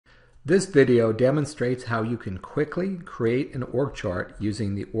This video demonstrates how you can quickly create an org chart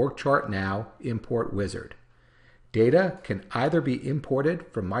using the OrgChart Now import wizard. Data can either be imported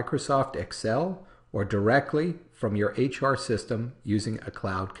from Microsoft Excel or directly from your HR system using a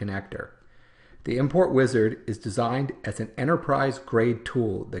cloud connector. The import wizard is designed as an enterprise-grade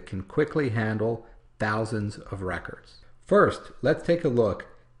tool that can quickly handle thousands of records. First, let's take a look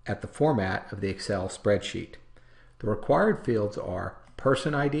at the format of the Excel spreadsheet. The required fields are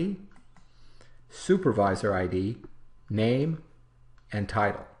Person ID, Supervisor ID, Name, and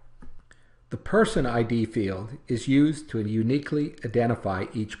Title. The Person ID field is used to uniquely identify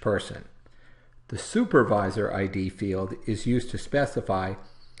each person. The Supervisor ID field is used to specify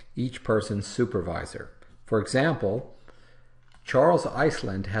each person's supervisor. For example, Charles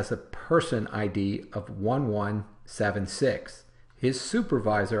Iceland has a Person ID of 1176. His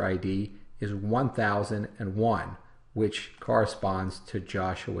Supervisor ID is 1001, which corresponds to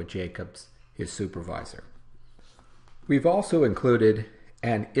Joshua Jacobs, his supervisor. We've also included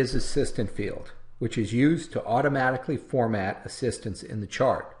an Is Assistant field, which is used to automatically format assistants in the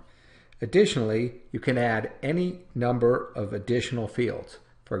chart. Additionally, you can add any number of additional fields.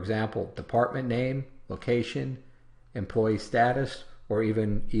 For example, department name, location, employee status, or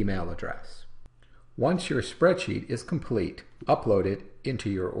even email address. Once your spreadsheet is complete, upload it into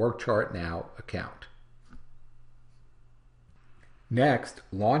your OrgChart Now account. Next,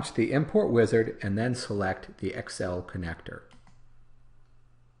 launch the import wizard and then select the Excel connector.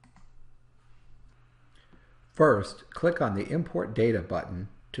 First, click on the Import Data button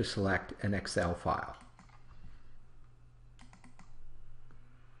to select an Excel file.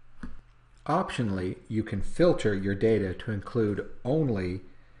 Optionally, you can filter your data to include only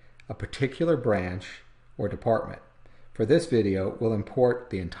a particular branch or department. For this video, we'll import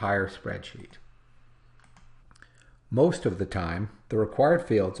the entire spreadsheet. Most of the time, the required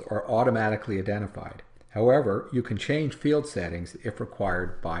fields are automatically identified. However, you can change field settings if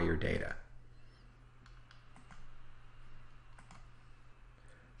required by your data.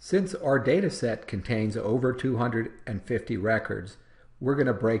 Since our data set contains over 250 records, we're going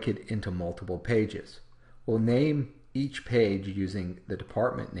to break it into multiple pages. We'll name each page using the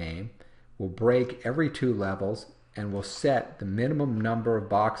department name. We'll break every 2 levels, and we'll set the minimum number of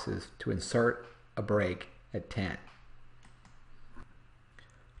boxes to insert a break at 10.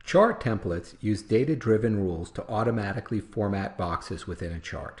 Chart templates use data-driven rules to automatically format boxes within a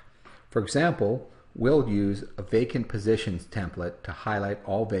chart. For example, we'll use a vacant positions template to highlight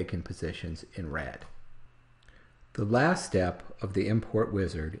all vacant positions in red. The last step of the import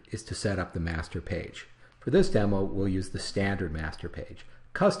wizard is to set up the master page. For this demo, we'll use the standard master page.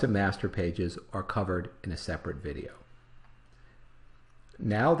 Custom master pages are covered in a separate video.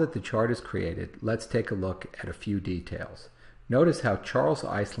 Now that the chart is created, let's take a look at a few details. Notice how Charles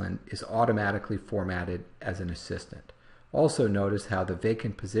Iceland is automatically formatted as an assistant. Also notice how the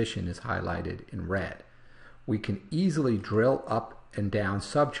vacant position is highlighted in red. We can easily drill up and down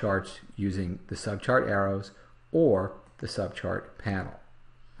subcharts using the subchart arrows or the subchart panel.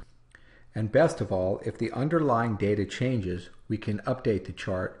 And best of all, if the underlying data changes, we can update the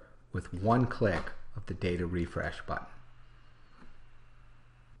chart with one click of the data refresh button.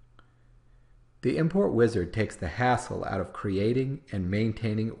 The import wizard takes the hassle out of creating and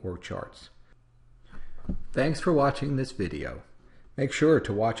maintaining org charts. Thanks for watching this video. Make sure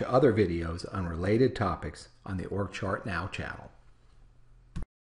to watch other videos on related topics on the OrgChart Now channel.